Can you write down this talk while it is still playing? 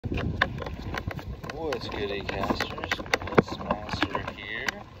What's goody casters? It's Master here.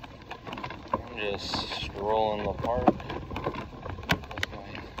 I'm just strolling the park with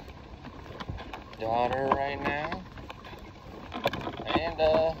my daughter right now. And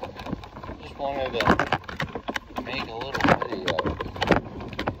just wanted to make a little video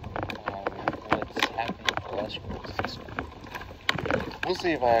on what's happening with Elestrals. We'll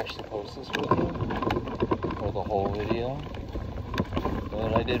see if I actually post this video or the whole video.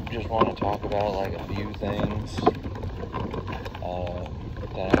 But I did just want to talk about like a few things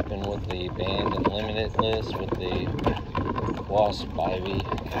that happened with the banned and limited list with the Wasp Ivy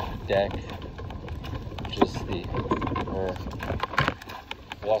deck, which is the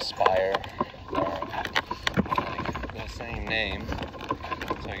Waspire, like the same name,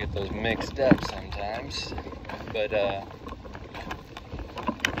 so I get those mixed up sometimes. But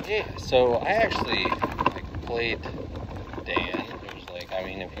yeah, so I actually like played Dan. I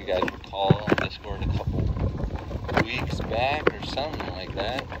mean, if you guys recall, on Discord a couple weeks back or something like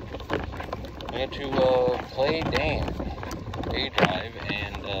that, I got to play Dan A-Drive,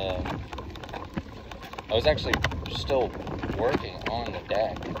 and I was actually still working on the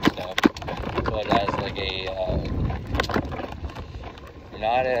deck and stuff, but as like a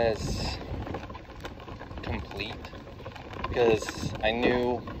not as complete, because I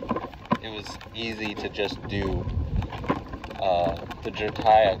knew it was easy to just do the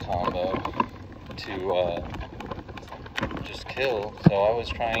Jotaya combo to just kill, so I was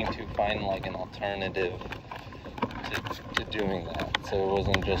trying to find like an alternative to doing that, so it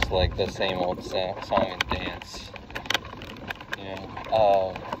wasn't just like the same old song and dance, you know.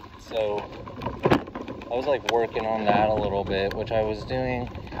 So I was like working on that a little bit, which I was doing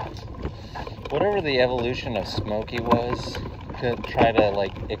whatever the evolution of Smokey was, to try to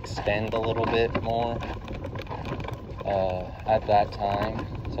like extend a little bit more at that time.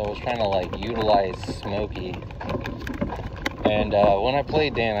 So I was trying to like utilize Smokey, and when I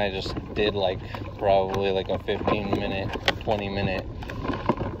played Dan, I just did like probably like a 15-minute, 20-minute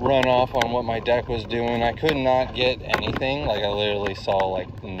run off on what my deck was doing. I could not get anything. Like I literally saw like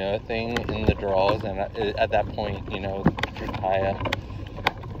nothing in the draws, and at that point, you know, Jotaya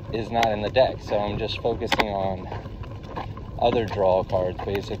is not in the deck, so I'm just focusing on other draw cards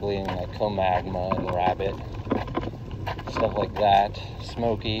basically, and like Comagma and Rabbit, stuff like that.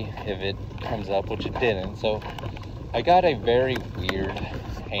 Smokey, if it comes up, which it didn't. So I got a very weird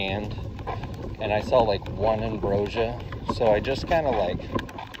hand, and I saw like one Ambrosia, so I just kind of like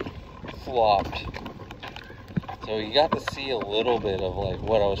flopped. So you got to see a little bit of like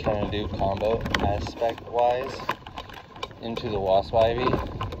what I was trying to do combo aspect wise into the Wasp Ivy,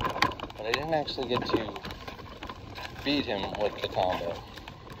 but I didn't actually get to beat him with the combo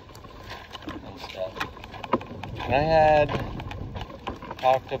and stuff. And I had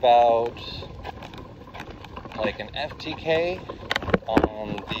talked about like an FTK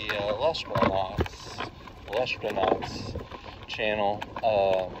on the Elestrals channel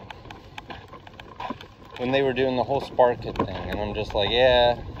when they were doing the whole Spark Kit thing, and I'm just like,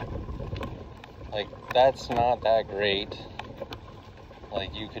 yeah, like that's not that great.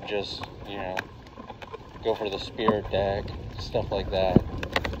 Like you could just, you know, go for the Spirit deck, stuff like that.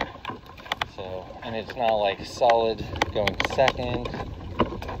 So, and it's not like solid going second.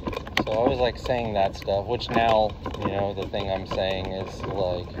 So I was like saying that stuff, which now, you know, the thing I'm saying is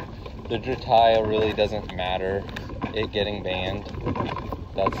like the Jotaya really doesn't matter it getting banned.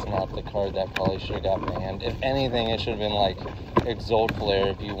 That's not the card that probably should have got banned. If anything, it should have been like Exalt Flare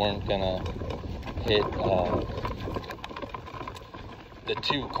if you weren't gonna hit the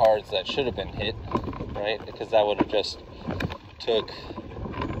two cards that should have been hit, right? Because that would have just took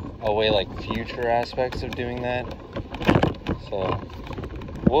away like future aspects of doing that. So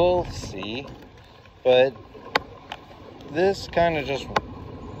we'll see, but this kind of just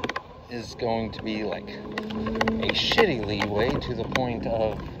is going to be like a shitty leeway to the point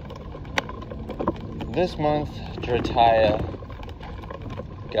of this month Jotaya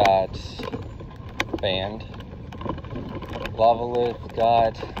got banned, Lavalith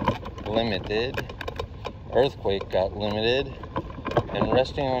got limited, Earthquake got limited, and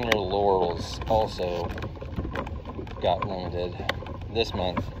Resting on Your Laurels also got limited this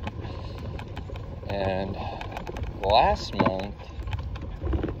month. And last month,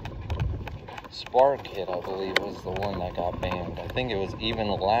 Spark Hit, I believe, was the one that got banned. I think it was even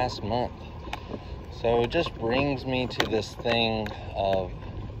last month. So it just brings me to this thing of,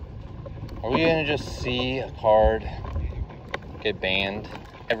 are we going to just see a card get banned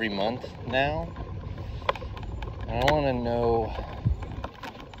every month now? And I want to know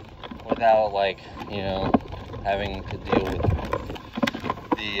without, like, you know, having to deal with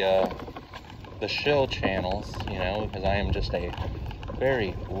the shill channels, you know, because I am just a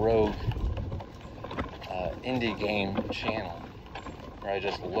very rogue indie game channel where I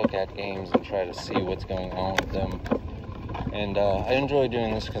just look at games and try to see what's going on with them. And I enjoy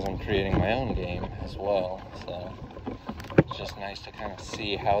doing this because I'm creating my own game as well, so it's just nice to kind of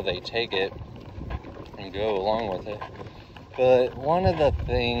see how they take it and go along with it. But one of the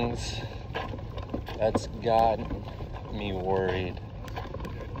things that's got me worried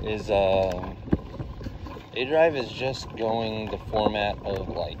is A-Drive is just going the format of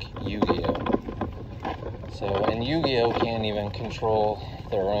like Yu-Gi-Oh! So, and Yu-Gi-Oh! Can't even control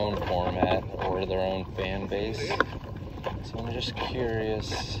their own format or their own fan base. So I'm just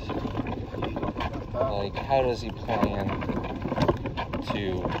curious, like, how does he plan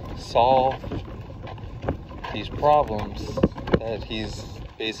to solve these problems that he's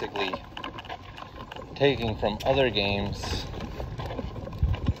basically taking from other games,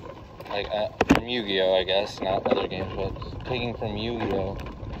 like from Yu-Gi-Oh! I guess, not other games, but taking from Yu-Gi-Oh!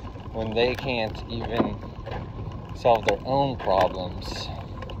 When they can't even solve their own problems.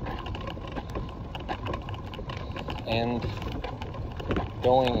 And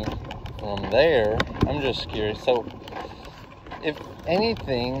going from there, I'm just curious. So, if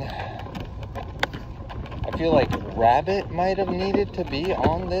anything, I feel like Rabbit might have needed to be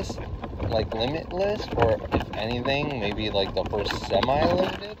on this like limit list, or if anything, maybe like the first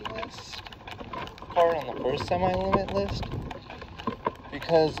semi-limited list card on the first semi-limit list,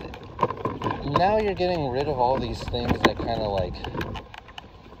 because now you're getting rid of all these things that kind of like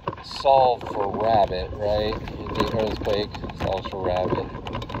solve for Rabbit, right? The Earthquake solves for Rabbit.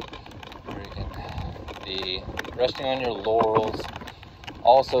 The resting on your laurels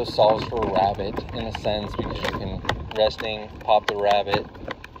also solves for Rabbit in a sense, because you can resting, pop the Rabbit,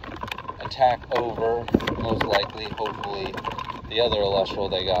 attack over, most likely, hopefully, the other Elestral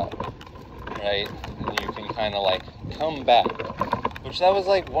they got, right? And you can kind of like come back. Which that was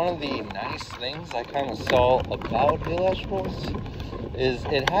like one of the nice things I kind of saw about Elestrals, is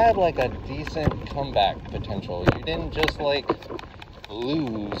it had like a decent comeback potential. You didn't just like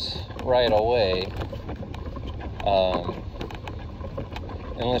lose right away,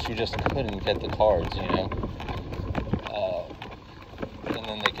 unless you just couldn't get the cards, you know, and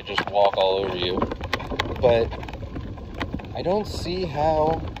then they could just walk all over you. But I don't see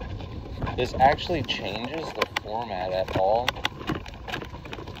how this actually changes the format at all,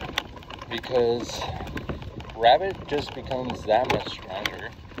 because Rabbit just becomes that much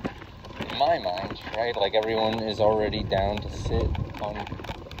stronger in my mind, right? Like, everyone is already down to sit on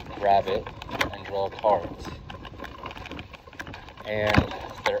Rabbit and draw cards. And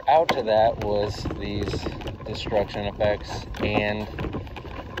their out to that was these destruction effects, and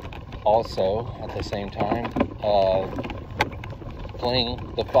also, at the same time, playing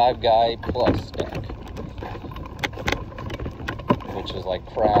the 5-guy plus deck, which is like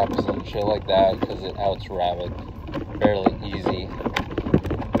crabs and shit like that, because it outs Rabbit fairly easy.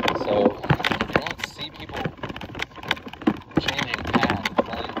 So I don't see people changing path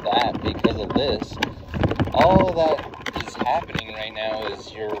like that because of this. All that is happening right now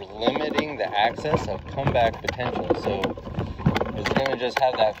is you're limiting the access of comeback potential. So it's going to just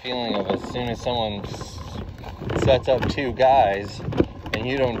have that feeling of, as soon as someone sets up 2 guys and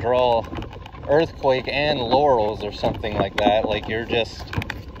you don't draw Earthquake and Laurels or something like that, like, you're just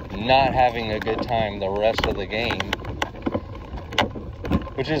not having a good time the rest of the game,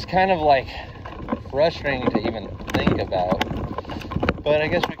 which is kind of like frustrating to even think about. But I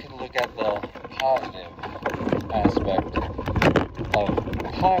guess we could look at the positive aspect of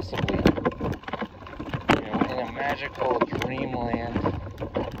possibly, you know, in a magical dreamland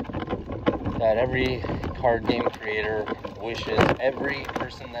that every card game creator wishes every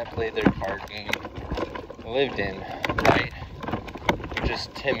person that played their card game lived in, right? Which is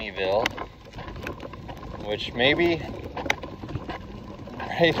Timmyville. Which maybe,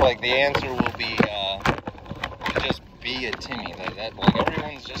 right, like, the answer will be just be a Timmy. Like,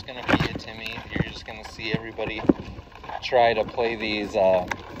 everyone's just gonna be a Timmy. You're just gonna see everybody try to play these like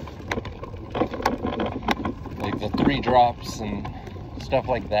the 3 drops and stuff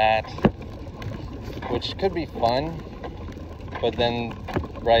like that, which could be fun. But then,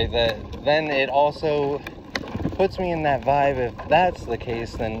 right, then it also puts me in that vibe. If that's the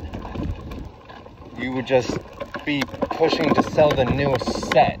case, then you would just be pushing to sell the newest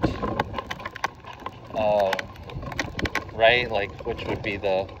set, right? Like, which would be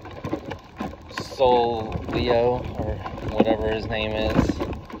the Soul Leo, or whatever his name is,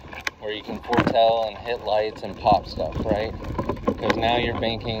 where you can foretell and hit lights and pop stuff, right? Because now you're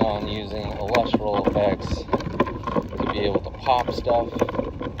banking on using Elestral effects to be able to pop stuff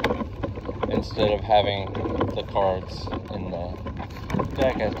instead of having the cards in the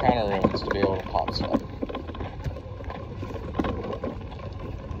deck as counter runes to be able to pop stuff.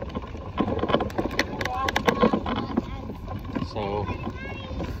 So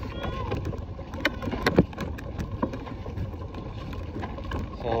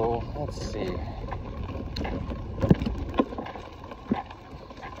let's see.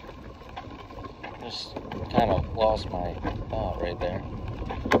 Just kind of lost my thought right there.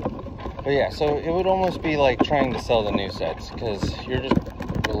 But yeah, so it would almost be like trying to sell the new sets, because you're just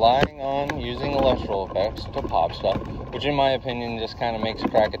relying on using Elestral effects to pop stuff, which in my opinion just kind of makes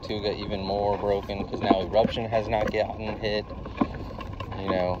Krakatuga even more broken, because now Eruption has not gotten hit, you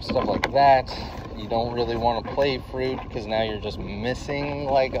know, stuff like that. You don't really want to play Fruit, because now you're just missing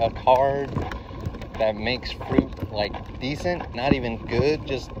like a card that makes Fruit like decent, not even good,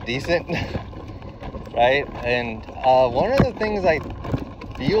 just decent. Right? And one of the things I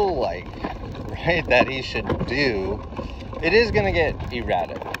feel like, right, that he should do, it is going to get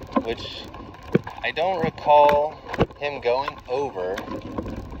errated, which I don't recall him going over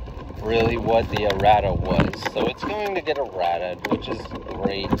really what the errata was. So it's going to get errated, which is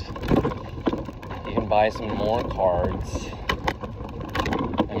great. You can buy some more cards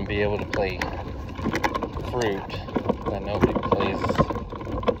and be able to play Fruit that nobody plays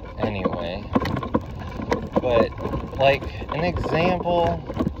anyway. But like an example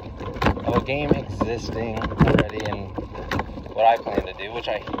of a game existing already and what I plan to do, which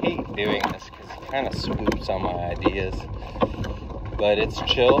I hate doing this because it kind of swoops on my ideas, but it's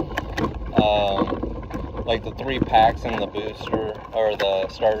chill. Like the 3 packs in the booster or the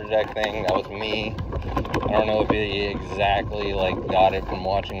starter deck thing, that was me. I don't know if he exactly like got it from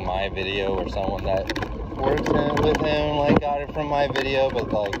watching my video, or someone that works with him like got it from my video,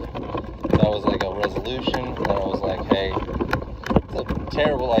 but like that was like a resolution that I was like, hey, it's a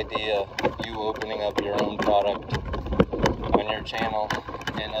terrible idea, you opening up your own product on your channel,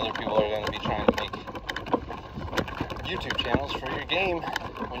 and other people are going to be trying to make YouTube channels for your game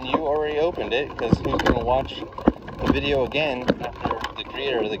when you already opened it, because who's going to watch the video again after the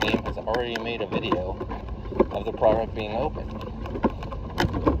creator of the game has already made a video of the product being opened,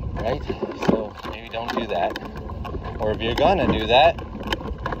 right? So maybe don't do that, or if you're going to do that,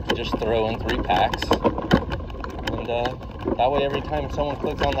 just throw in 3 packs, and that way every time someone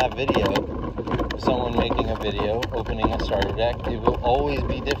clicks on that video, someone making a video opening a starter deck, it will always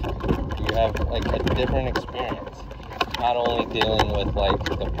be different. You have like a different experience, not only dealing with like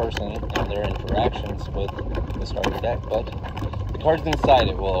the person and their interactions with the starter deck, but the cards inside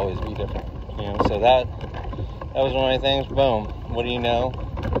it will always be different, you know. So that was one of my things. Boom, what do you know,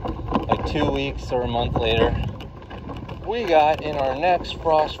 like 2 weeks or a month later, we got in our next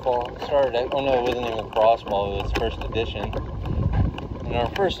Frostfall starter deck. Oh no, it wasn't even Frostfall, it was first edition. In our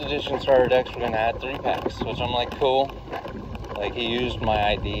first edition starter decks, we're gonna add 3 packs, which I'm like, cool. Like, he used my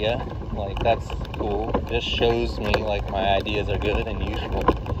idea, like, that's cool. It just shows me like my ideas are good and useful,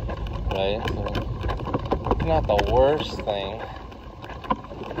 right? So it's not the worst thing,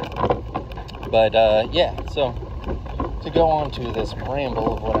 but yeah. So to go on to this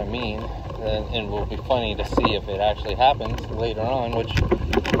ramble of what I mean, and it will be funny to see if it actually happens later on, which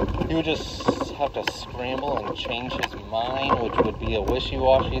he would just have to scramble and change his mind, which would be a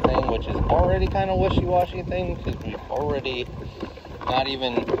wishy-washy thing, which is already kind of wishy-washy thing, because we've already not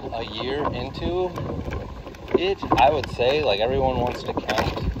even a year into it. I would say, like, everyone wants to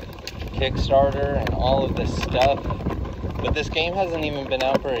count Kickstarter and all of this stuff, but this game hasn't even been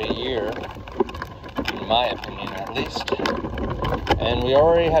out for a year, in my opinion at least. And we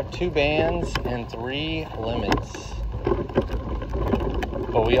already have 2 bans and 3 limits.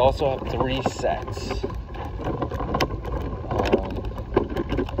 But we also have 3 sets.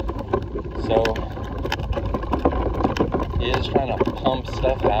 So he is trying to pump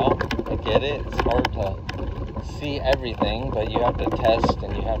stuff out. I get it. It's hard to see everything, but you have to test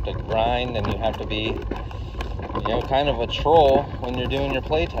and you have to grind and you have to be, you know, kind of a troll when you're doing your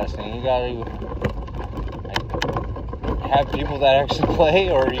play testing. You gotta have people that actually play,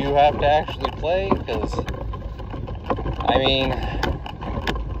 or you have to actually play, because I mean,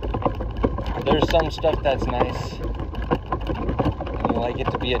 there's some stuff that's nice and you like it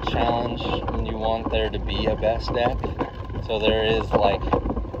to be a challenge and you want there to be a best deck. So there is, like,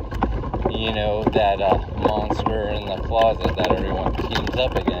 you know, that monster in the closet that everyone teams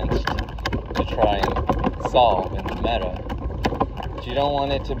up against to try and solve in the meta, but you don't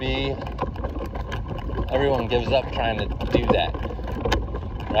want it to be everyone gives up trying to do that,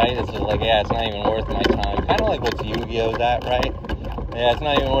 right? It's just like, yeah, it's not even worth my time. Kind of like what Yu-Gi-Oh's at, right? Yeah, it's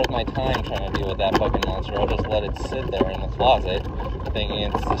not even worth my time trying to deal with that fucking monster. I'll just let it sit there in the closet,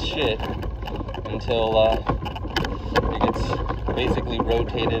 thinking it's the shit, until it gets basically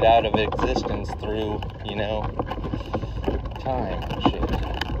rotated out of existence through, you know, time and shit.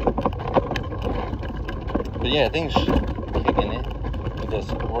 But yeah, things kicking it with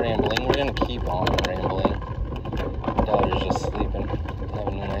this rambling. We're gonna keep on rambling. My daughter's just sleeping,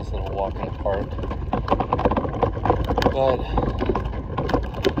 having a nice little walk in the park. But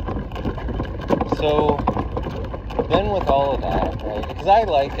so then with all of that, right? Because I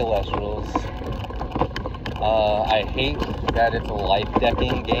like Elestrals. I hate that it's a life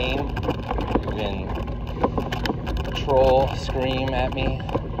decking game. You can troll, scream at me,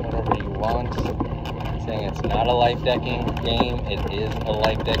 whatever you want, saying it's not a life decking game. It is a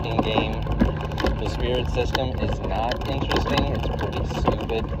life decking game. The spirit system is not interesting. It's pretty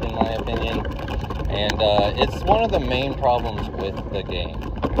stupid in my opinion. And it's one of the main problems with the game.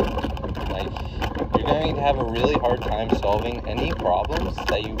 Like, you're going to have a really hard time solving any problems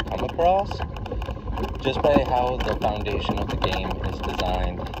that you come across just by how the foundation of the game is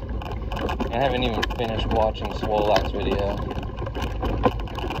designed. I haven't even finished watching Swolak's video,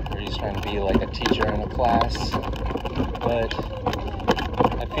 where he's trying to be like a teacher in a class, but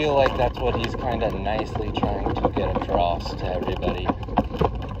I feel like that's what he's kind of nicely trying to get across to everybody,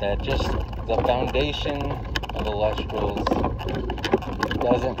 that just the foundation of Elestrals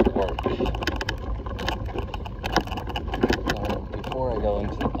doesn't work. So before I go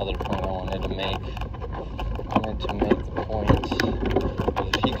into the other point I wanted to make the point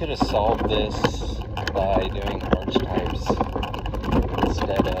that if he could have solved this by doing archetypes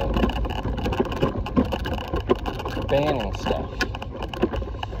instead of banning stuff.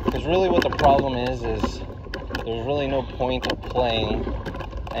 Because really what the problem is there's really no point of playing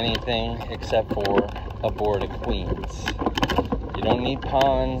anything except for a board of queens. You don't need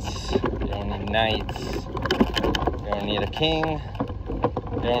pawns, you don't need knights, you don't need a king,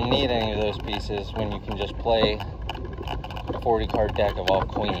 you don't need any of those pieces when you can just play a 40 card deck of all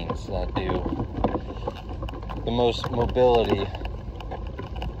queens that do the most mobility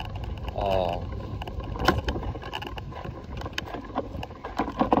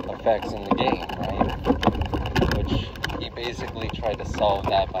effects in the game, right? Which he basically tried to solve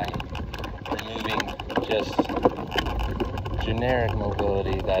that by removing just generic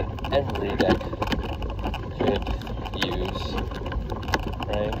mobility that every deck could use,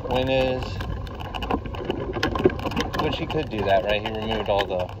 right? Which he could do that, right? He removed all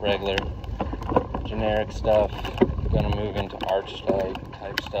the regular generic stuff. Gonna move into archetype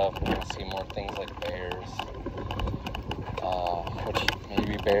type stuff. We're gonna see more things like bears. Which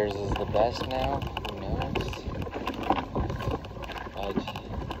maybe bears is the best now, who knows? But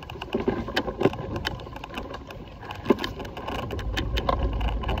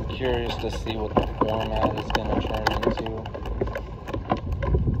I'm curious to see what the format is gonna turn into,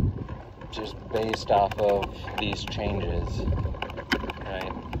 just based off of these changes,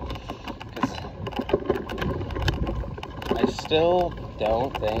 right? Because I still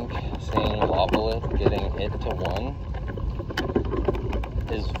don't think seeing Lobolith getting hit to 1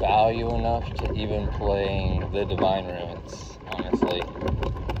 is value enough to even playing the Divine Ruins, honestly.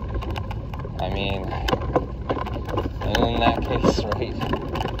 I mean, and in that case, right,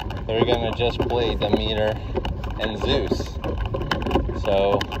 they're gonna just play Demeter and Zeus.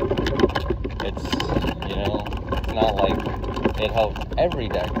 So it's, you know, it's not like it helps every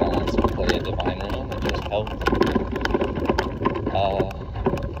deck that wants to play a Divine Ruin. It just helps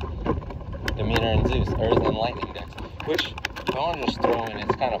Demeter and Zeus, Earth and Lightning decks. Which, I want to just throw in,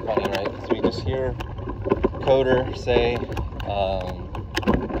 it's kind of funny, right? Because we just hear Coder say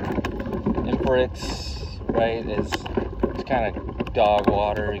Imperix, right, is kind of dog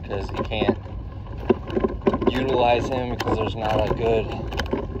water because he can't utilize him because there's not a good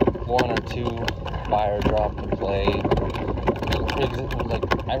 1 or 2 fire drop to play. Like,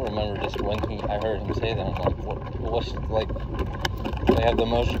 I remember just when I heard him say that, I'm like, what's like, they have the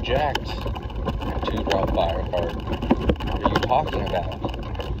most jacked 2-drop fire card. What are you talking about?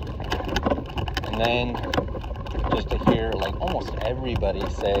 And then just to hear like almost everybody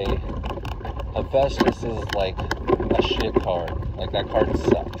say Hephaestus is like a shit card. Like, that card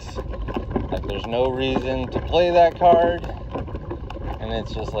sucks. Like, there's no reason to play that card. And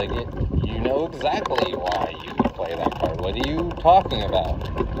it's just like, you know exactly why you would play that card. What are you talking about?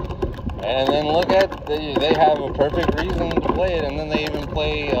 And then look at, they have a perfect reason to play it, and then they even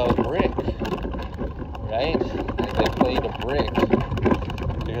play a brick. Right? Like, they played a brick.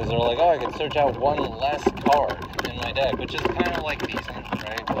 Because they're like, oh, I can search out 1 less card in my deck, which is kind of like decent,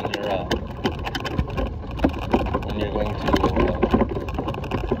 right? When you're going to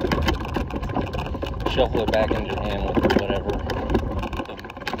shuffle it back into your hand with whatever the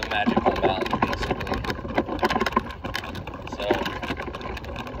magic unbalance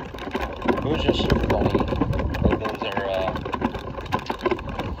is just funny. Like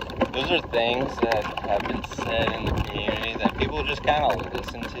those are things that have been said in the community that people just kind of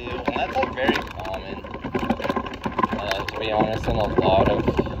listen to, and that's like very common. To be honest, in a lot of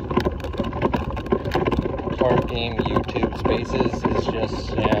card game YouTube spaces, is just,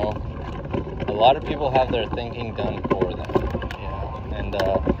 you know, a lot of people have their thinking done for them, you know, and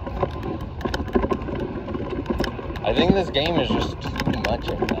I think this game is just too much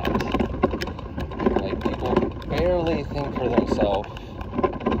of that. Like, people barely think for themselves,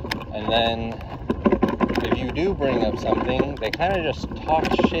 and then if you do bring up something, they kind of just talk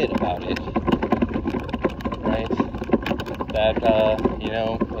shit about it, right? That, you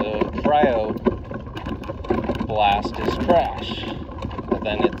know, the cryo blast is trash, but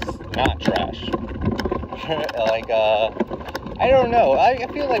then it's not trash. Like, I don't know. I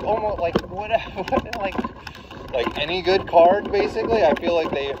feel like almost like like any good card, basically. I feel like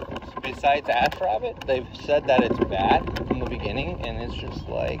they, besides Ash Rabbit, they've said that it's bad from the beginning, and it's just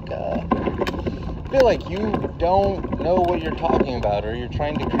like, I feel like you don't know what you're talking about, or you're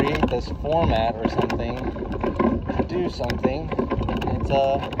trying to create this format or something to do something. It's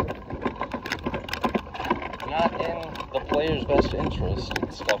not in the player's best interest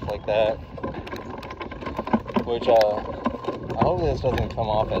and stuff like that. Which, I hope this doesn't come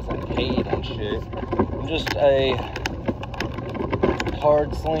off as like hate and shit. I'm just a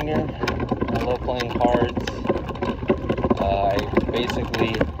card slinger. I love playing cards.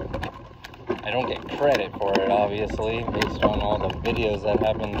 I don't get credit for it, obviously, based on all the videos that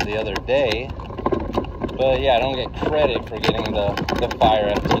happened the other day. But yeah, I don't get credit for getting the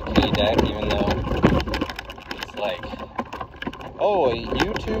Fire FTK deck, even though it's like, oh, a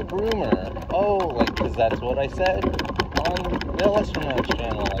YouTube rumor. Oh, like, because that's what I said on the Elestrals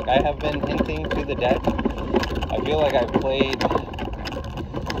channel. Like, I have been hinting to the deck. I feel like I've played,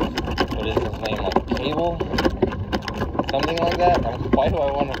 what is his name, like Cable? Something like that? Why do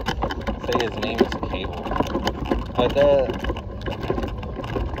I want to say his name is Cable? But the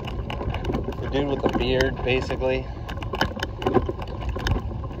dude with the beard, basically.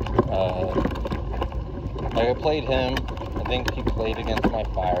 Like, I played him. I think he played against my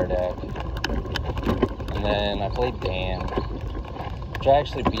Fire deck. And then I played Dan, which I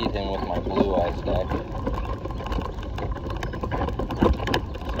actually beat him with my Blue Eyes deck.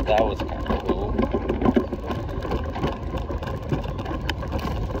 So that was kind of cool.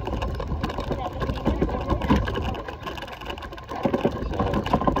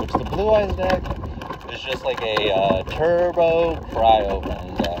 So, the Blue Eyes deck is just like a turbo cryo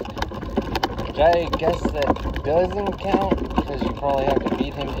burn deck. Which I guess that doesn't count, because you probably have to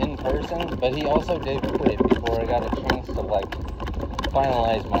beat him in person, but he also did quit before I got a chance to, like,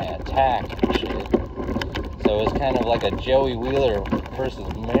 finalize my attack and shit. So it was kind of like a Joey Wheeler versus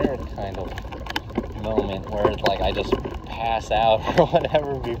Merrick kind of moment, where it's like I just pass out or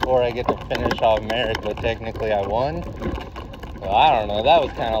whatever before I get to finish off Merrick, but technically I won. So I don't know, that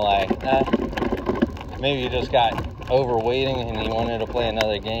was kind of like, maybe you just got overweighting and he wanted to play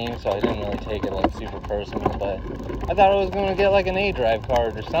another game, so I didn't really take it like super personal, but I thought I was going to get like an A-Drive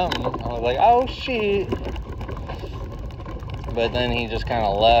card or something. I was like, oh shit. But then he just kind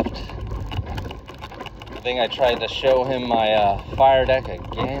of left. I think I tried to show him my Fire deck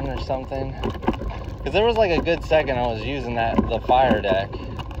again or something, because there was like a good second I was using the Fire deck,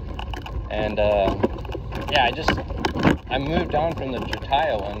 and yeah, I moved on from the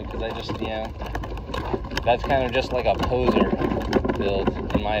Jutaya one, because I just, you know, that's kind of just like a poser build,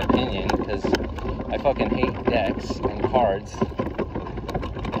 in my opinion, because I fucking hate decks and cards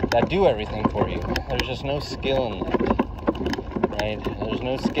that do everything for you. There's just no skill in that, right? There's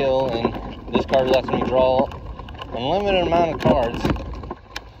no skill, and this card lets me draw an unlimited amount of cards,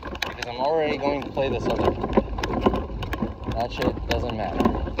 because I'm already going to play this other card. That shit doesn't matter.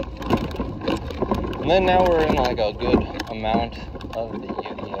 And then now we're in like a good amount of the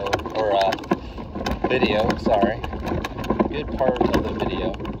Yu-Gi-Oh! Or video, sorry. Good part of the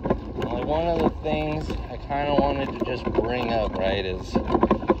video. And like, one of the things I kind of wanted to just bring up, right, is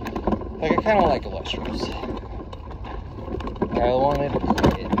like, I kind of like Elestrals. I wanted to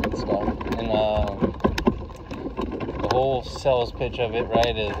play it and stuff. And the whole sales pitch of it,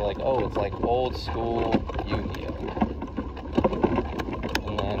 right, is like, oh, it's like old school Yu-Gi-Oh!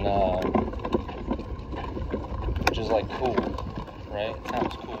 And then, which is like cool, right? It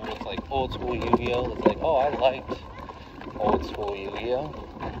sounds cool. It's like old school Yu-Gi-Oh! It's like, oh, I liked old school Yu-Gi-Oh!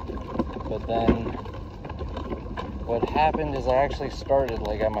 But then what happened is I actually started,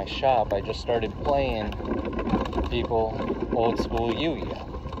 like, at my shop, I just started playing people old school Yu-Gi-Oh!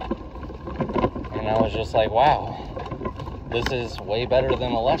 And I was just like, wow, this is way better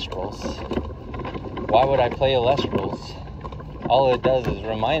than Elestrals. why would I play Elestrals? All it does is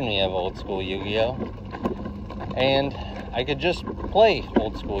remind me of old school Yu-Gi-Oh! And I could just play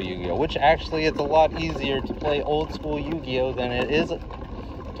old school Yu-Gi-Oh! Which actually it's a lot easier to play old school Yu-Gi-Oh! Than it is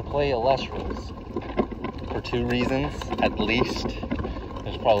to play Elestrals. For 2 reasons, at least.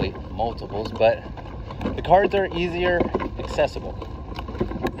 There's probably multiples, but the cards are easier accessible.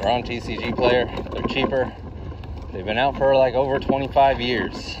 They're on TCG Player, they're cheaper. They've been out for like over 25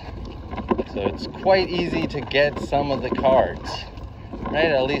 years. So it's quite easy to get some of the cards, right?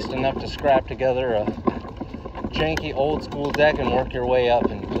 At least enough to scrap together a janky old school deck and work your way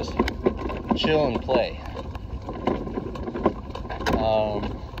up and just chill and play.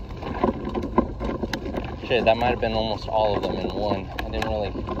 Shit, that might have been almost all of them in one. I didn't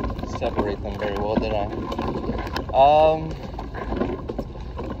really separate them very well, did I?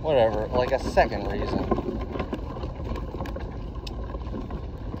 Whatever, like a second reason.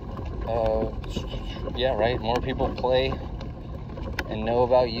 Yeah, right, more people play and know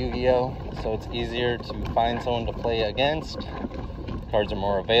about Yu-Gi-Oh! So it's easier to find someone to play against. Cards are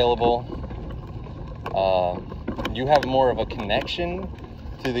more available. You have more of a connection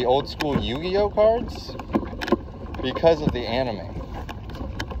to the old school Yu-Gi-Oh! Cards because of the anime.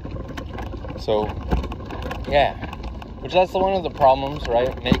 So, yeah. Which that's one of the problems,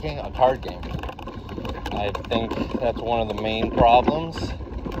 right? Making a card game. I think that's one of the main problems.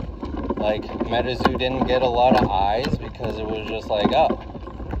 Like, MetaZoo didn't get a lot of eyes because it was just like, oh,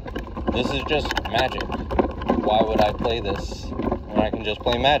 this is just Magic. Why would I play this when I can just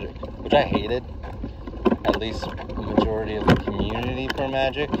play Magic? Which I hated. At least the majority of the community for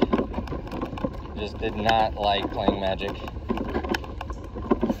Magic just did not like playing Magic.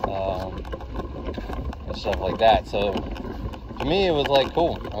 And stuff like that. So, to me, it was like,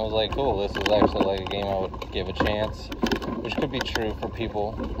 cool. I was like, cool, this is actually like a game I would give a chance. Which could be true for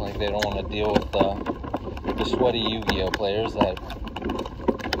people, like they don't want to deal with the sweaty Yu-Gi-Oh! Players that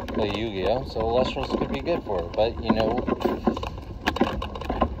play Yu-Gi-Oh! So Elestrals could be good for it, but you know,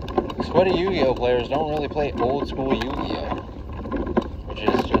 sweaty Yu-Gi-Oh! Players don't really play old school Yu-Gi-Oh! Which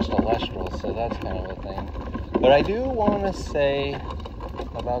is just Elestrals, so that's kind of a thing. But I do want to say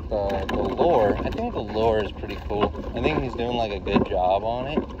about the lore. I think the lore is pretty cool. I think he's doing like a good job on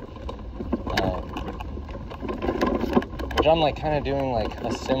it. Which I'm like kind of doing like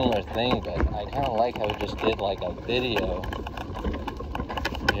a similar thing, but I kind of like how he just did like a video,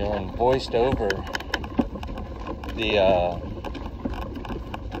 you know, and voiced over the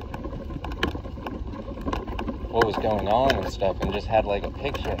what was going on and stuff, and just had like a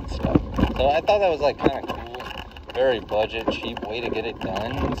picture and stuff. So I thought that was like kind of cool, very budget, cheap way to get it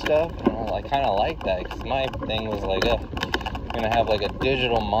done and stuff. And I kind of like that because my thing was like, I'm gonna have like a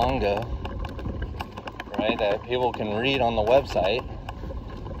digital manga, right, that people can read on the website,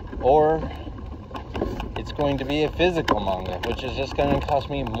 or it's going to be a physical manga, which is just going to cost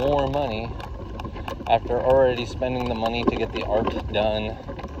me more money after already spending the money to get the art done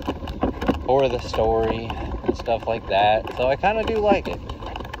for the story and stuff like that. So I kind of do like it.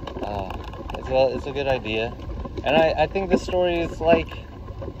 It's a good idea, and I think the story is like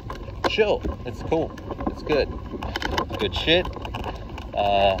chill. It's cool. It's good. Good shit.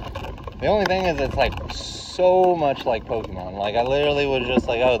 The only thing is it's like so much like Pokemon. Like I literally was just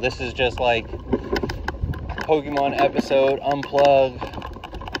like, oh, this is just like Pokemon episode, unplug,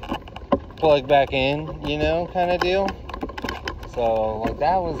 plug back in, you know, kind of deal. So like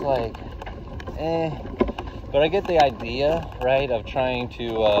that was like, but I get the idea, right, of trying to,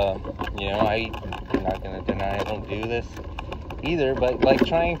 you know, I'm not going to deny I don't do this either, but like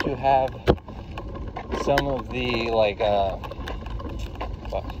trying to have some of the like,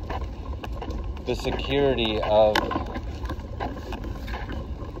 the security of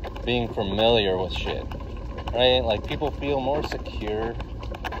being familiar with shit, right? Like people feel more secure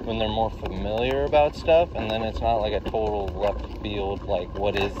when they're more familiar about stuff, and then it's not like a total left field, like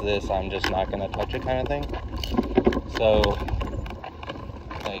what is this, I'm just not gonna touch it kind of thing. So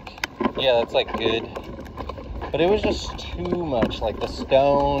like, yeah, that's like good, but it was just too much. Like the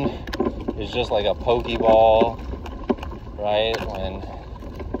stone is just like a Pokeball, right? When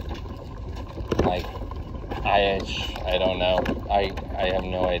like I don't know, I have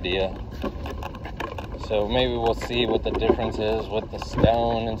no idea. So maybe we'll see what the difference is with the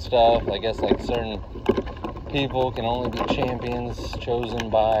stone and stuff. I guess like certain people can only be champions chosen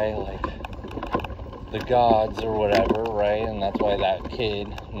by like the gods or whatever, right? And that's why that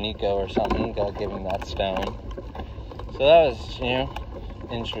kid, Nico or something, got given that stone. So that was, you know,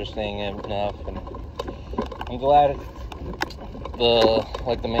 interesting enough, and I'm glad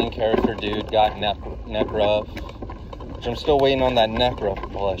the main character dude got neck rough which I'm still waiting on that Necro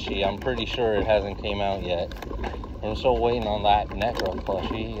plushie. I'm pretty sure it hasn't came out yet. I'm still waiting on that Necro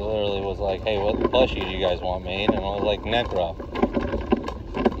plushie. He literally was like, hey, what plushie do you guys want made? And I was like, Necro.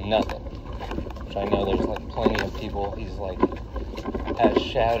 Nothing. Which I know there's like plenty of people he's like has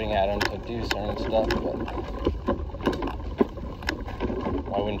shouting at him to do certain stuff, but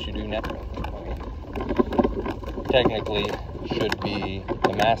why wouldn't you do Necro? I mean, technically should be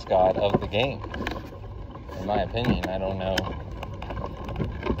the mascot of the game. In my opinion, I don't know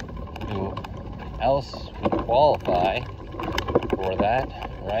who else would qualify for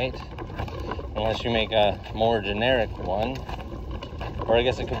that, right? Unless you make a more generic one. Or I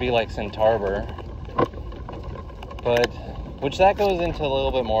guess it could be like Centarbor. But, which that goes into a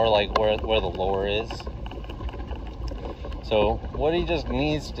little bit more like where the lore is. So, what he just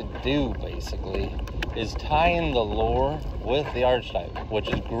needs to do, basically, is tie in the lore with the archetype, which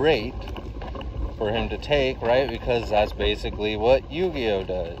is great for him to take, right? Because that's basically what Yu-Gi-Oh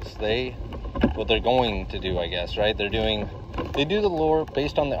does. What they're going to do, I guess, right? They do the lore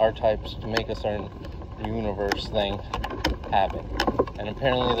based on the archetypes to make a certain universe thing happen. And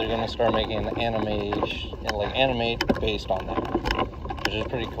apparently they're going to start making an anime based on that, which is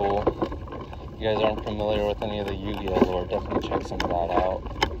pretty cool. If you guys aren't familiar with any of the Yu-Gi-Oh lore, definitely check some of that out.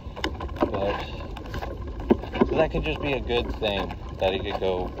 But so that could just be a good thing that he could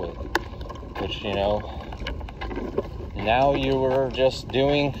go with. Which, you know, now you were just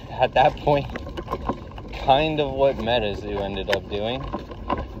doing, at that point, kind of what MetaZoo ended up doing,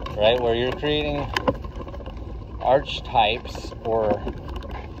 right? Where you're creating archetypes, or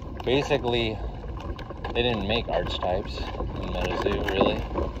basically, they didn't make archetypes in MetaZoo, really,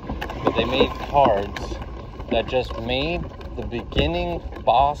 but they made cards that just made the beginning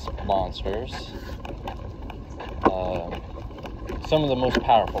boss monsters some of the most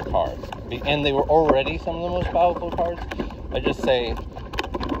powerful cards. And they were already some of the most powerful cards. I just say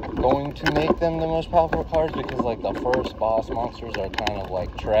going to make them the most powerful cards because like the first boss monsters are kind of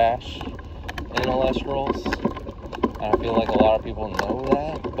like trash in Elestrals. And I feel like a lot of people know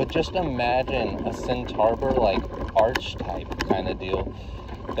that. But just imagine a Centarbor like archetype kind of deal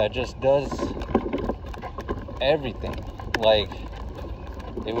that just does everything. Like,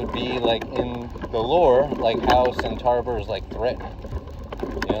 it would be like in the lore, like how Centarbor is like threatened.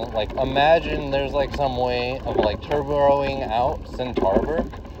 You know, like imagine there's like some way of like turboing out Centarbor,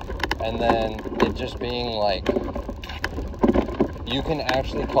 and then it just being like you can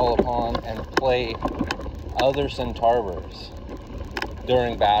actually call upon and play other Centarbors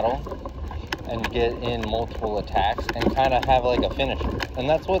during battle and get in multiple attacks and kind of have like a finisher. And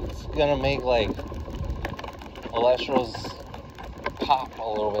that's what's gonna make like Elestrals pop a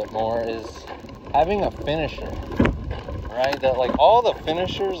little bit more, is having a finisher, right? That like all the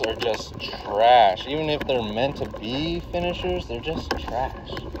finishers are just trash. Even if they're meant to be finishers, they're just trash.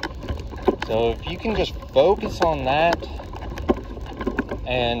 So if you can just focus on that,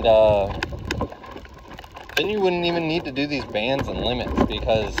 and then you wouldn't even need to do these bans and limits,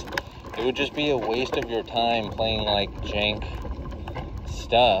 because it would just be a waste of your time playing like jank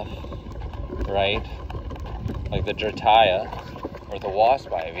stuff, right? Like the Drataya or the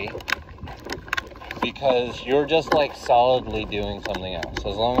Wasp Ivy, because you're just like solidly doing something else.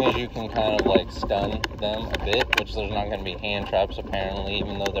 As long as you can kind of like stun them a bit, which there's not going to be hand traps apparently,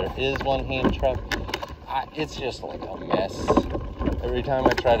 even though there is one hand trap. It's just like a mess. Every time I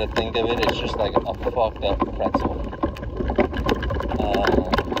try to think of it, it's just like a fucked up pretzel.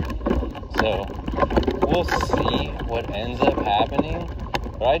 So we'll see what ends up happening,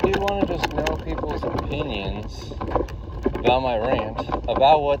 but I do want to just know people's opinions about my rant,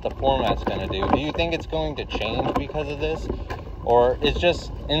 about what the format's going to do. Do you think it's going to change because of this? Or it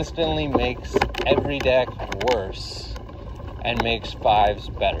just instantly makes every deck worse and makes fives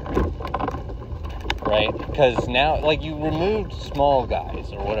better? Right? Because now, like, you removed small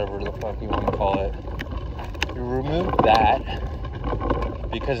guys, or whatever the fuck you want to call it. You removed that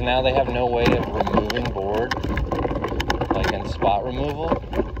because now they have no way of removing board, like in spot removal.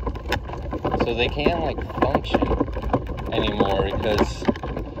 So they can't, like, function anymore, because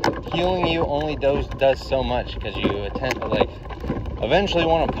healing you only does so much, because you eventually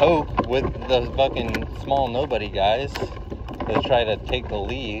want to poke with the fucking small nobody guys to try to take the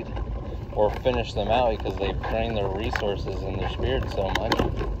lead or finish them out, because they've drained their resources and their spirit so much.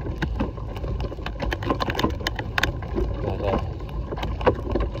 But yeah.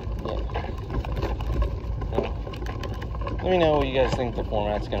 Let me know what you guys think the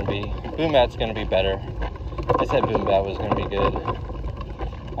format's gonna be. Boombat's gonna be better. I said Boombat was gonna be good.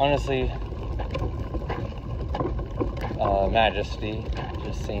 Honestly, Majesty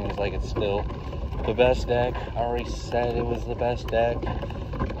just seems like it's still the best deck. I already said it was the best deck.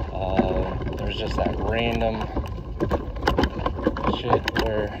 There's just that random shit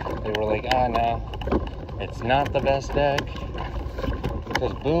where they were like, no, it's not the best deck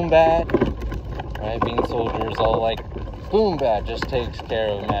because Boom Bat, right? Bean Soldier's all like, Boom Bat just takes care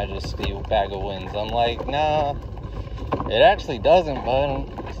of Majesty Bag of Winds. I'm like, nah, it actually doesn't, but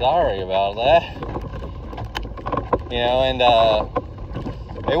I'm sorry about that. You know, and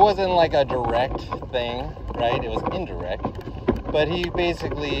it wasn't like a direct thing, right? It was indirect. But he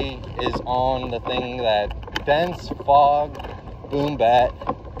basically is on the thing that Dense Fog Boom Bat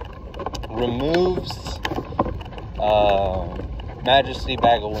removes Majesty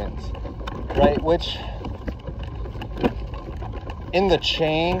Bag of Winds, right? Which in the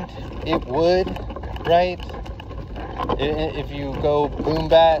chain it would, right? If you go Boom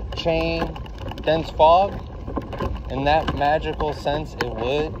Bat, chain, Dense Fog, in that magical sense it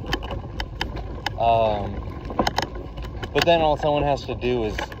would. But then all someone has to do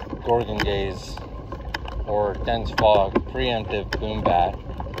is Gorgon Gaze or Dense Fog, preemptive Boom Bat,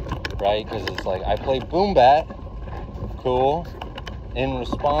 right? Because it's like, I play Boom Bat, cool. In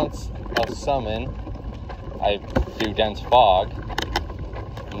response of summon, I do Dense Fog,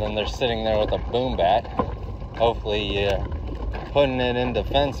 and then they're sitting there with a Boom Bat. Hopefully, putting it in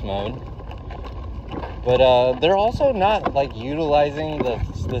defense mode. But they're also not like utilizing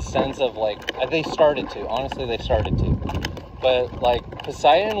the sense of like, they started to. Honestly, they started to. But like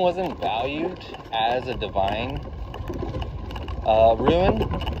Poseidon wasn't valued as a divine ruin.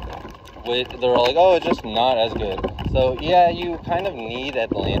 They're like, oh, it's just not as good. So yeah, you kind of need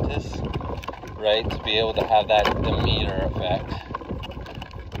Atlantis, right, to be able to have that Demeter effect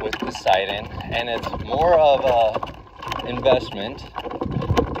with Poseidon, and it's more of a investment,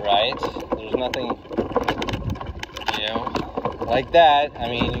 right? There's nothing, you know, like that. I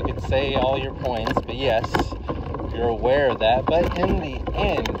mean, you could say all your points, but yes, you're aware of that. But in the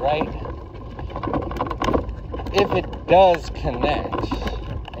end, right, if it does connect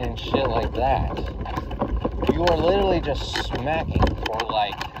and shit like that, you are literally just smacking for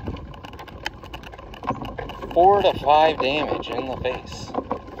like 4 to 5 damage in the face.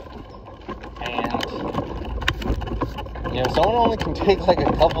 And, you know, someone only can take like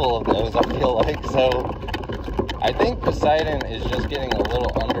a couple of those, I feel like. So I think Poseidon is just getting a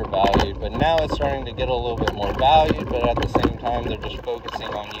little undervalued, but now it's starting to get a little bit more valued. But at the same time, they're just focusing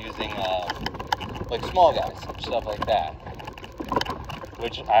on using like small guys, stuff like that,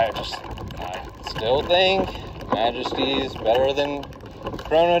 which I still think Majesty is better than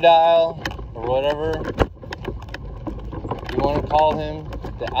Chronodile or whatever you want to call him.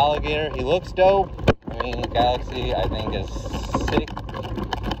 The alligator, he looks dope. I mean, Galaxy, I think, is sick.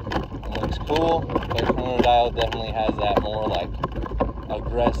 It looks cool, but Chronodile definitely has that more like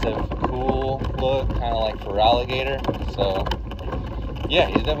aggressive, cool look, kind of like for alligator. So yeah,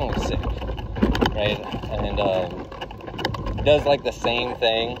 he's definitely sick, right? And does like the same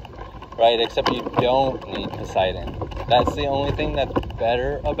thing, right? Except you don't need Poseidon. That's the only thing that's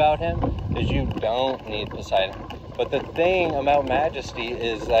better about him, is you don't need Poseidon. But the thing about Majesty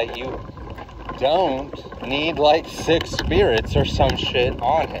is that you don't need like 6 spirits or some shit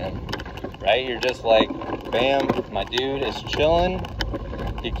on him, right? You're just like, bam, my dude is chilling.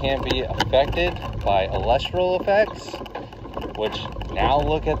 He can't be affected by Elestral effects, which now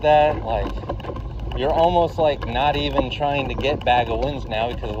look at that, like, you're almost like not even trying to get Bag of Winds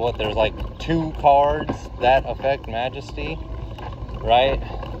now, because what, there's like 2 cards that affect Majesty, right?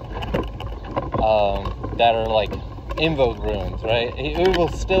 That are like invoke ruins, right? It will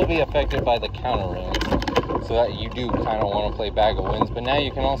still be affected by the counter ruins, so that you do kind of want to play Bag of Winds. But now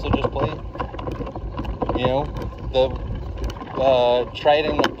you can also just play, you know, the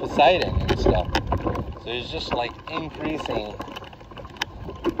Trident of Poseidon and stuff. So it's just like increasing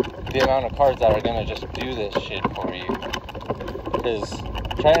the amount of cards that are gonna just do this shit for you. Because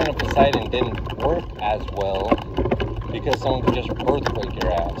Trident of Poseidon didn't work as well because someone could just earthquake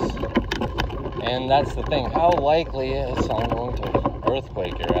your ass. And that's the thing, how likely is someone going to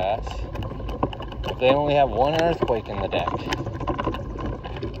earthquake your ass if they only have 1 earthquake in the deck?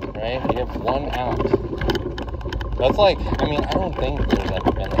 Right? You have 1 out. That's like, I mean, I don't think there's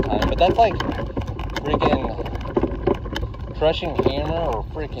ever been a time, but that's like freaking Crushing Hammer or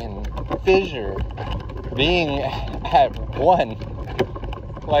freaking Fissure being at 1.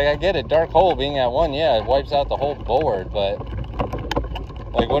 Like, I get it, Dark Hole being at 1, yeah, it wipes out the whole board, but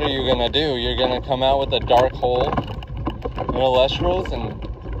like, what are you gonna do? You're gonna come out with a Dark Hole and Elestrals and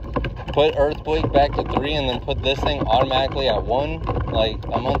put Earthquake back to 3 and then put this thing automatically at 1 like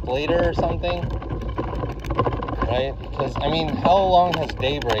a month later or something? right? Because, I mean, how long has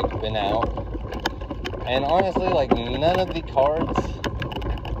Daybreak been out? And honestly, like, none of the cards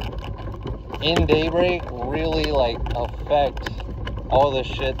in Daybreak really, like, affect all the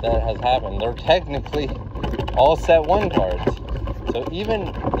shit that has happened. They're technically all set 1 cards. So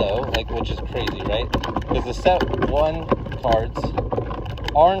even though, like, which is crazy, right? Because the set 1 cards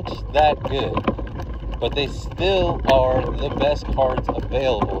aren't that good, but they still are the best cards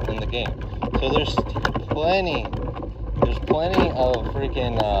available in the game. So there's plenty of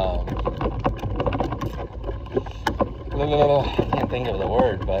freaking, I can't think of the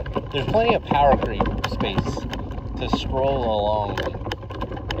word, but there's plenty of power creep space to scroll along with,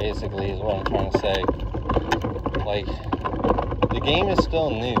 basically, is what I'm trying to say. Like, the game is still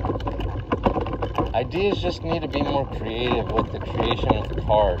new. Ideas just need to be more creative with the creation of the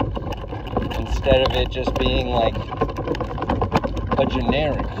card, instead of it just being like a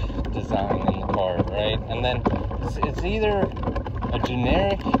generic design in the card, right? And then it's either a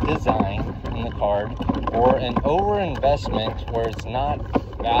generic design in the card or an over-investment where it's not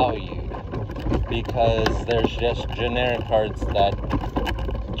valued because there's just generic cards that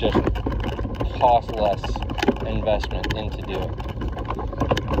just cost less investment into doing.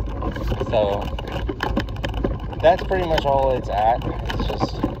 So that's pretty much all it's at. It's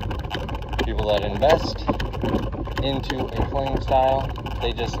just people that invest into a playing style,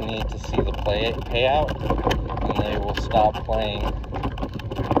 they just need to see the payout, and they will stop playing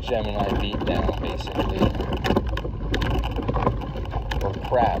Gemini Beatdown, basically, or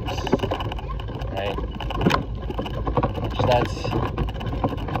craps, right? Which that's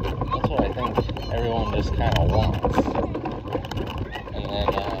what I think everyone just kind of wants. And then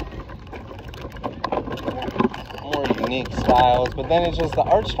more unique styles, but then it's just the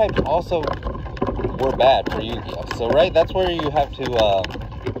archetypes also were bad for Yu-Gi-Oh! So right, that's where you have to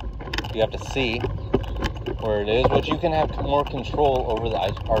see where it is, which you can have more control over the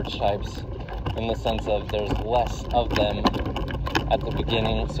archetypes in the sense of there's less of them at the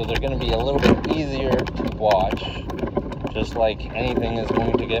beginning, so they're going to be a little bit easier to watch, just like anything is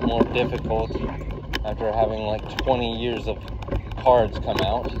going to get more difficult after having like 20 years of cards come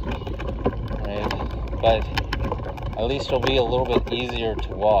out, right? But at least it'll be a little bit easier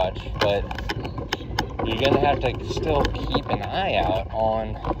to watch, but you're going to have to still keep an eye out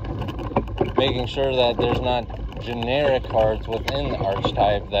on making sure that there's not generic cards within the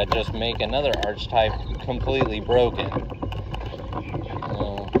archetype that just make another archetype completely broken.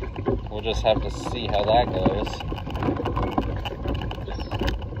 We'll just have to see how that goes.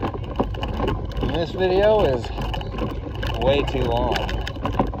 And this video is way too long.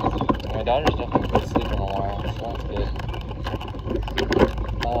 My daughter's definitely been sleeping a while, so that's good.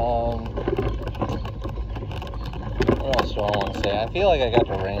 What else do I want to say? I feel like I got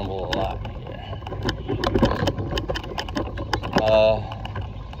to ramble a lot here.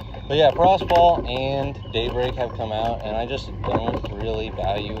 But yeah, Frostfall and Daybreak have come out, and I just don't really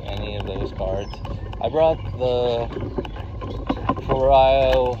value any of those cards. I brought the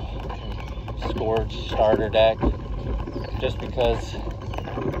Cryo Scorch starter deck just because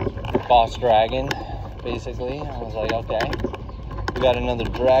Boss Dragon, basically. I was like, okay, we got another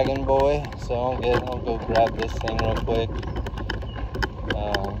Dragon Boy, so I'll go grab this thing real quick.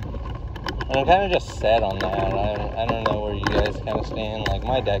 And I'm kind of just set on that. I don't know where you guys kind of stand. Like,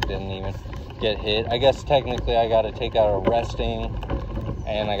 my deck didn't even get hit. I guess technically I got to take out a Resting,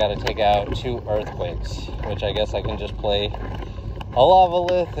 and I got to take out 2 Earthquakes, which I guess I can just play a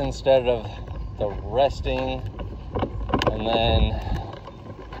Lavalith instead of the Resting. And then,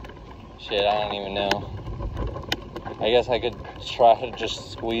 shit, I don't even know. I guess I could try to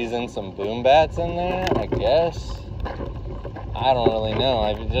just squeeze in some Boom Bats in there, I guess. I don't really know.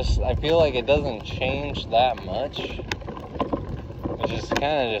 I feel like it doesn't change that much. It's just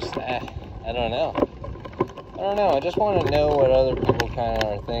kind of just, I don't know. I just want to know what other people kind of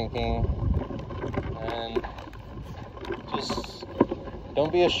are thinking. And just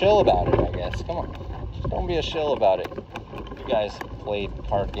don't be a shill about it, I guess. Come on. Just don't be a shill about it. You guys played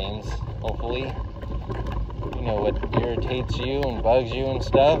card games, hopefully. You know what irritates you and bugs you and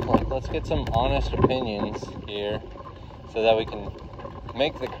stuff. Like, let's get some honest opinions here, so that we can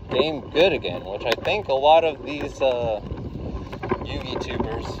make the game good again, which I think a lot of these Yu-Gi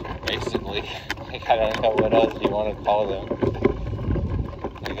tubers, basically, like, I don't know what else you want to call them,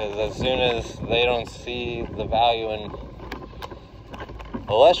 because as soon as they don't see the value in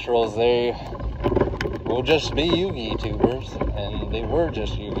Elestrals, they will just be Yu-Gi tubers, and they were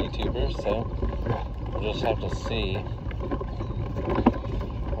just Yu-Gi tubers, so we'll just have to see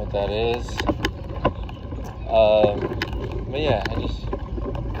what that is. But yeah,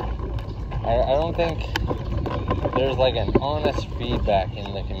 I don't think there's like an honest feedback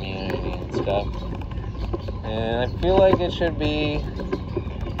in the community and stuff. And I feel like it should be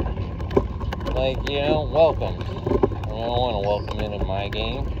like, welcomed. I don't want to welcome it in my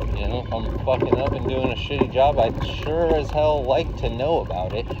game. If I'm fucking up and doing a shitty job, I'd sure as hell like to know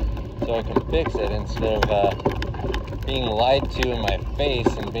about it so I can fix it instead of being lied to in my face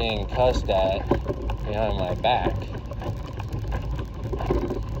and being cussed at behind my back.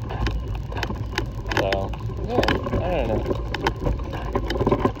 So, yeah, I don't know.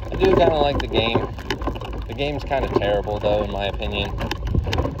 I do kind of like the game. The game's kind of terrible, though, in my opinion.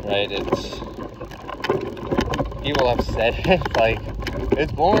 Right? People have said it, like,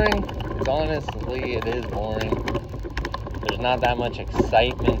 it's boring. It's honestly, it is boring. There's not that much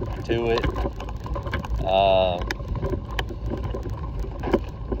excitement to it.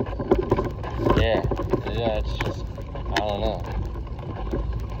 Yeah, it's just, I don't know.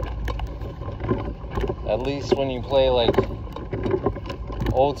 At least when you play, like,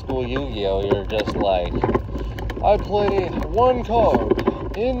 old school Yu-Gi-Oh, you're just like, I play one card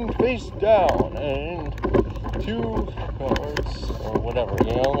in face down and 2 cards, or whatever,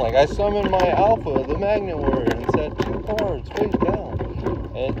 like I summoned my Alpha, the Magnet Warrior, and said 2 cards face down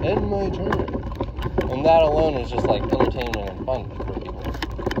and end my turn. And that alone is just like entertainment and fun for people.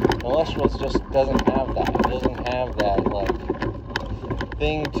 Elestrals just doesn't have that. It doesn't have that, like,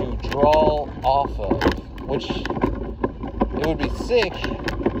 thing to draw off of, which it would be sick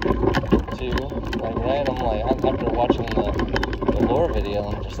to, like, right? I'm like, after watching the lore video,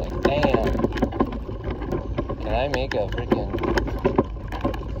 I'm just like, damn, can I make a freaking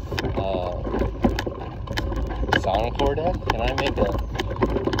Sonicore deck? Can I make a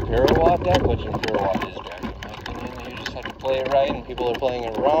Pirouette deck? Which Pirouette is deck, in my opinion. You just have to play it right, and people are playing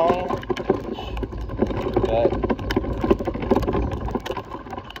it wrong. But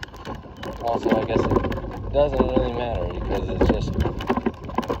also, I guess it doesn't really matter because it's just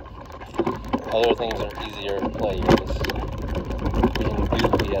other things are easier to play. You're just being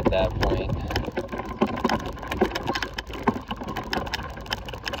goofy at that point.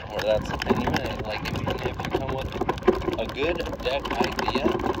 Or that's, and even like even if you come with a good deck idea,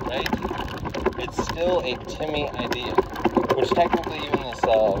 right? It's still a Timmy idea. Which technically even this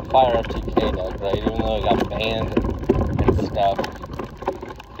Fire FTK deck, right? Even though it got banned and stuff.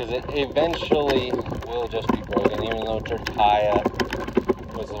 Because it eventually will just be broken, even though Tertaya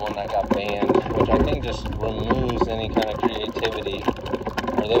was the one that got banned, which I think just removes any kind of creativity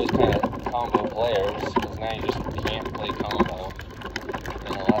or those kind of combo players, because now you just can't play combo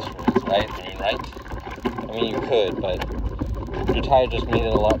in Elestrals, right? Right? I mean, you could, but Tertaya just made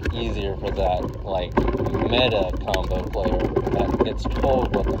it a lot easier for that, like, meta combo player that gets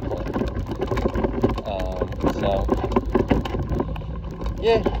told what to play. So,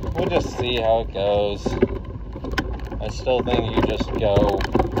 yeah, we'll just see how it goes. I still think you just go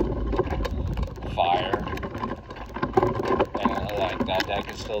fire. And like that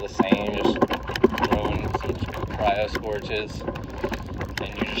deck is still the same, just throwing some cryo scorches. And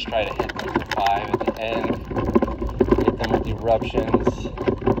you just try to hit them for 5 at the end. Hit them with eruptions.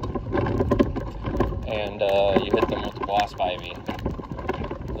 And you hit them with Wasp Ivy.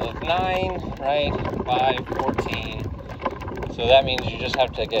 So 9, right? 5, 14. So that means you just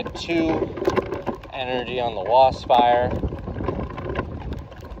have to get 2 energy on the Wasp Fire.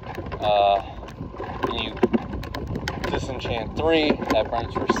 And you disenchant 3, that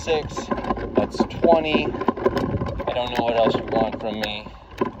burns for 6. That's 20. I don't know what else you want from me.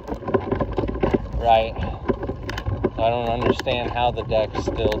 Right? I don't understand how the deck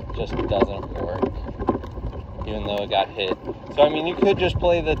still just doesn't work. Even though it got hit. So I mean, you could just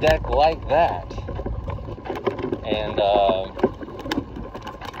play the deck like that. And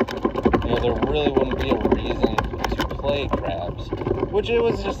there really wouldn't be a reason to play crabs. Which it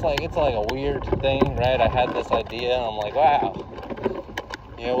was just like, it's like a weird thing, right? I had this idea and I'm like, wow.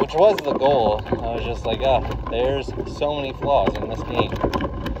 Which was the goal. I was just like, there's so many flaws in this game.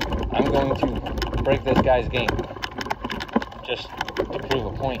 I'm going to break this guy's game. Just to prove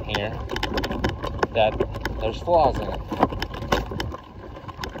a point here that there's flaws in it.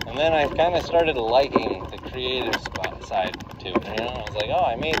 And then I kind of started liking the creative side too. I was like, oh,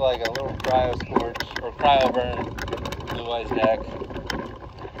 I made like a little cryo scorch or cryo burn blue eyes deck,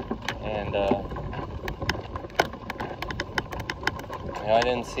 and I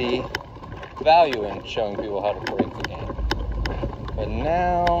didn't see value in showing people how to break the game. But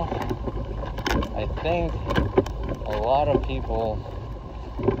now I think a lot of people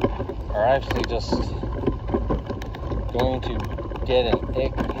are actually just going to get an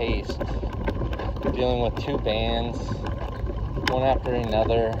ick taste dealing with 2 bans, one after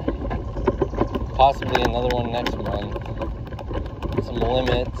another, possibly another one next month. Some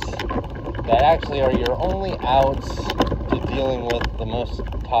limits that actually are your only outs to dealing with the most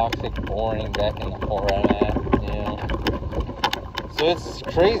toxic, boring deck in the format, you know. So it's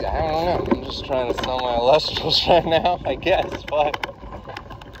crazy. I don't know. I'm just trying to sell my Elestrals right now, I guess. But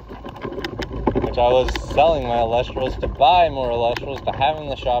which I was selling my Elestrals to buy more Elestrals, to have in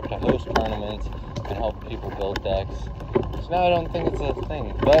the shop, to host tournaments, and help people build decks. So now I don't think it's a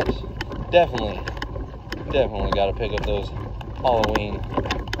thing. But definitely got to pick up those Halloween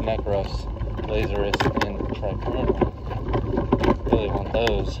Necros, Lazarus, and Trichrome. Really want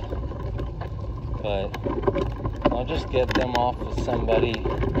those. But I'll just get them off of somebody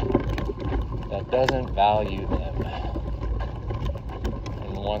that doesn't value them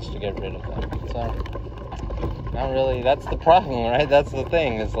and wants to get rid of them. So, not really, that's the problem, right? That's the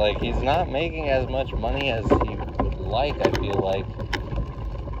thing. It's like he's not making as much money as he would like, I feel like.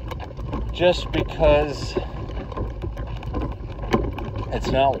 Just because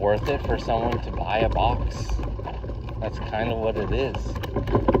it's not worth it for someone to buy a box. That's kind of what it is.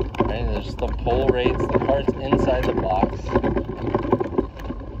 Right? There's the pull rates, the cards inside the box.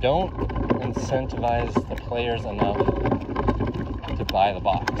 Don't incentivize the players enough to buy the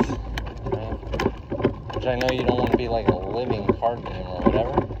box. Right? Which I know you don't want to be like a living card game or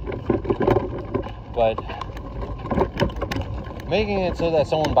whatever. But making it so that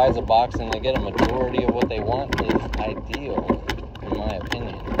someone buys a box and they get a majority of what they want is ideal, in my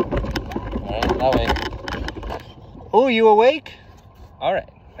opinion. Alright, that way. Oh, you awake? Alright,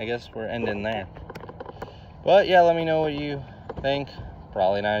 I guess we're ending there. But yeah, let me know what you think.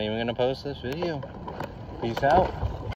 Probably not even going to post this video. Peace out.